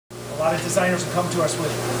lot of designers will come to us with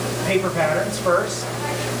paper patterns first,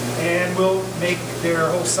 and we'll make their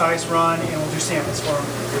whole size run, and we'll do samples for them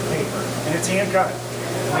with paper. And it's hand cut.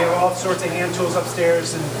 We have all sorts of hand tools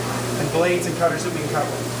upstairs and blades and cutters that we can cut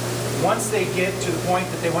with. Once they get to the point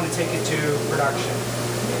that they want to take it to production,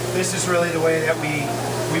 this is really the way that we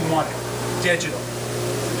want it, digital.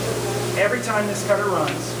 Every time this cutter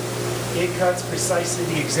runs, it cuts precisely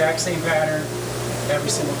the exact same pattern every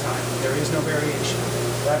single time. There is no variation.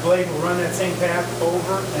 That blade will run that same path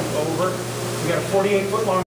over and over. We got a 48-foot long